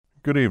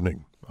Good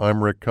evening.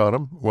 I'm Rick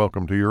Cottam.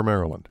 Welcome to Your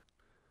Maryland.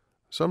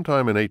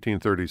 Sometime in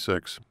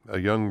 1836, a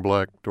young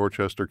black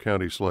Dorchester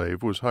County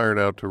slave was hired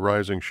out to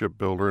rising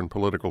shipbuilder and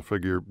political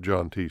figure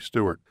John T.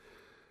 Stuart.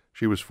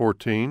 She was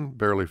 14,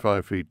 barely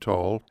 5 feet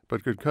tall,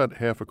 but could cut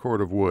half a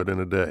cord of wood in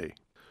a day.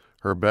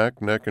 Her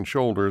back, neck, and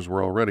shoulders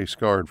were already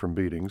scarred from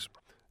beatings,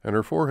 and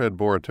her forehead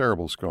bore a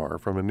terrible scar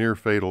from a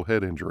near-fatal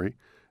head injury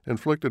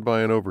inflicted by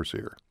an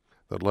overseer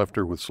that left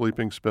her with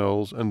sleeping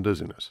spells and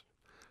dizziness.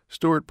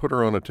 Stuart put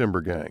her on a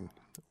timber gang,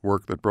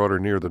 work that brought her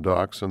near the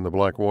docks and the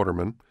black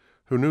watermen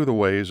who knew the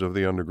ways of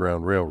the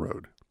Underground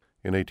Railroad.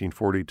 In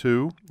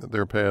 1842,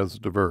 their paths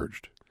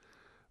diverged.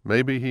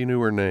 Maybe he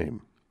knew her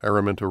name,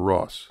 Araminta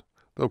Ross,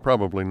 though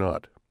probably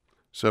not.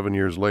 7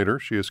 years later,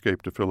 she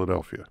escaped to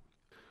Philadelphia.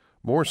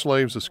 More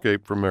slaves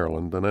escaped from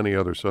Maryland than any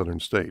other southern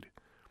state,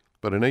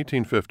 but in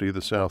 1850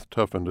 the South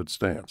toughened its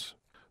stance.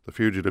 The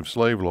fugitive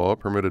slave law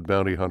permitted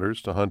bounty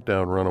hunters to hunt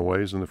down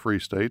runaways in the free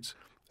states,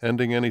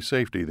 ending any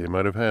safety they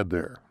might have had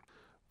there.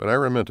 But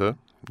Araminta,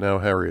 now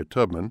Harriet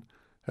Tubman,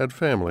 had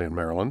family in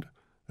Maryland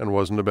and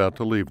wasn't about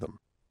to leave them.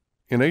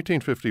 In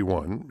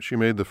 1851, she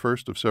made the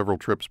first of several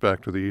trips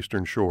back to the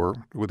Eastern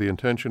Shore with the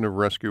intention of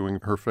rescuing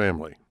her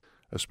family,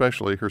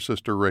 especially her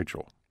sister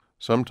Rachel.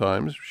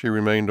 Sometimes she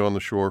remained on the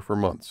shore for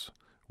months,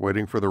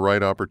 waiting for the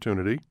right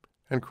opportunity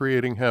and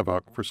creating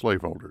havoc for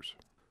slaveholders.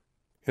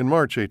 In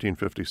March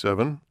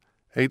 1857,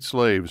 8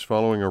 slaves,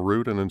 following a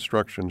route and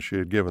instructions she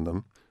had given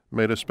them,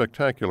 made a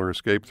spectacular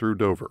escape through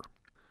Dover.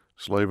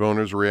 Slave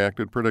owners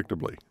reacted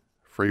predictably.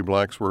 Free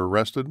blacks were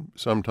arrested,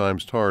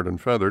 sometimes tarred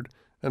and feathered,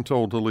 and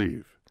told to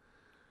leave.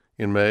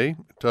 In May,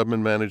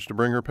 Tubman managed to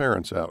bring her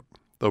parents out,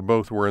 though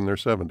both were in their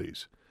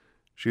 70s.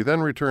 She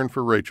then returned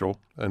for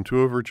Rachel and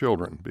 2 of her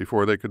children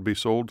before they could be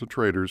sold to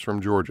traders from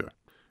Georgia.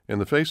 In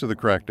the face of the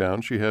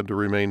crackdown, she had to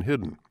remain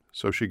hidden,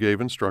 so she gave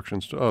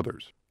instructions to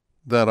others.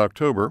 That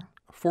October,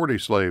 40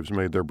 slaves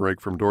made their break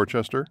from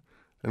Dorchester,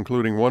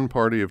 including one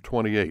party of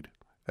 28,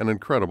 an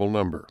incredible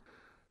number.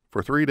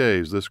 For 3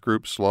 days, this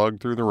group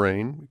slogged through the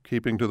rain,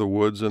 keeping to the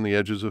woods and the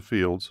edges of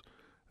fields,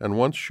 and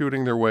once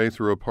shooting their way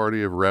through a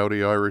party of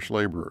rowdy Irish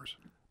laborers.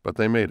 But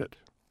they made it.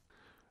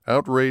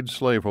 Outraged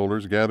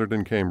slaveholders gathered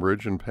in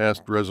Cambridge and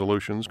passed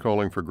resolutions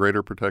calling for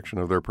greater protection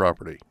of their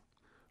property.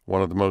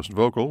 One of the most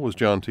vocal was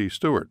John T.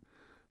 Stuart,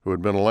 who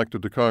had been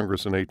elected to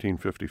Congress in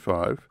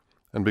 1855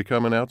 and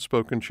become an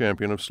outspoken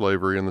champion of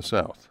slavery in the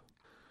South.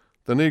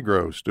 The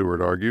Negro,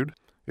 Stuart argued,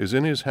 is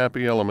in his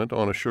happy element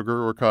on a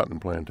sugar or cotton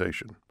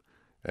plantation,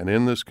 and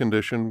in this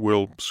condition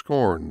will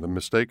scorn the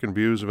mistaken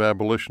views of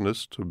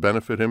abolitionists to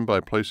benefit him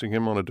by placing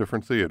him on a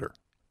different theater.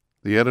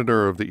 The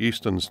editor of the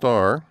Easton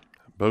Star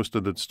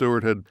boasted that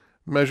Stuart had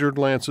measured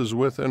lances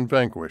with and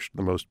vanquished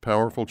the most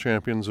powerful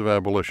champions of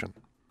abolition.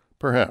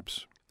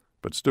 Perhaps,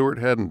 but Stuart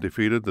hadn't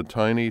defeated the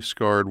tiny,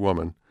 scarred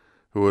woman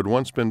who had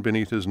once been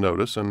beneath his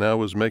notice and now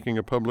was making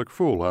a public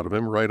fool out of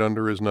him right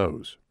under his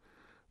nose.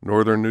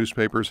 Northern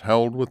newspapers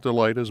howled with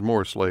delight as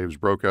more slaves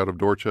broke out of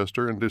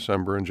Dorchester in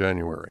December and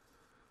January.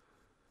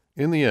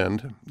 In the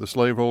end, the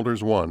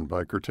slaveholders won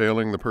by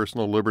curtailing the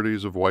personal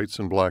liberties of whites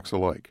and blacks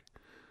alike.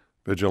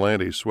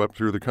 Vigilantes swept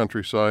through the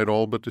countryside,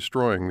 all but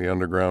destroying the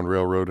Underground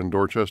Railroad in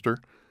Dorchester,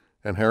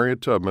 and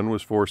Harriet Tubman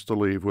was forced to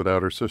leave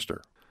without her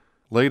sister.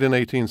 Late in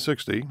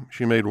 1860,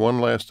 she made one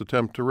last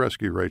attempt to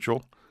rescue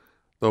Rachel,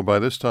 though by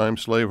this time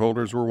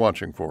slaveholders were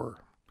watching for her.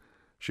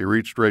 She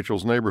reached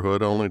Rachel's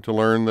neighborhood only to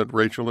learn that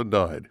Rachel had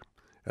died,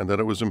 and that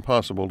it was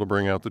impossible to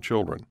bring out the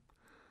children.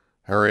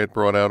 Harriet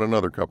brought out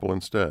another couple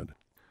instead.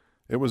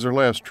 It was her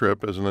last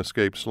trip as an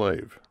escaped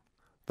slave.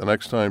 The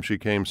next time she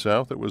came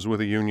south, it was with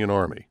a Union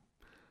army.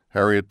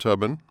 Harriet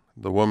Tubman,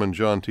 the woman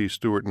John T.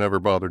 Stuart never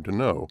bothered to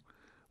know,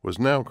 was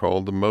now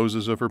called the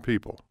Moses of her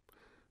people.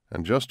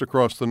 And just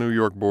across the New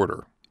York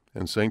border,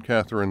 in St.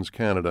 Catharines,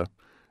 Canada,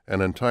 an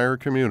entire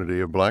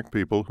community of black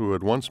people who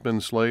had once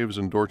been slaves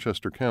in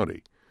Dorchester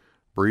County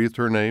breathed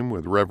her name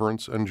with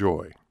reverence and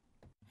joy.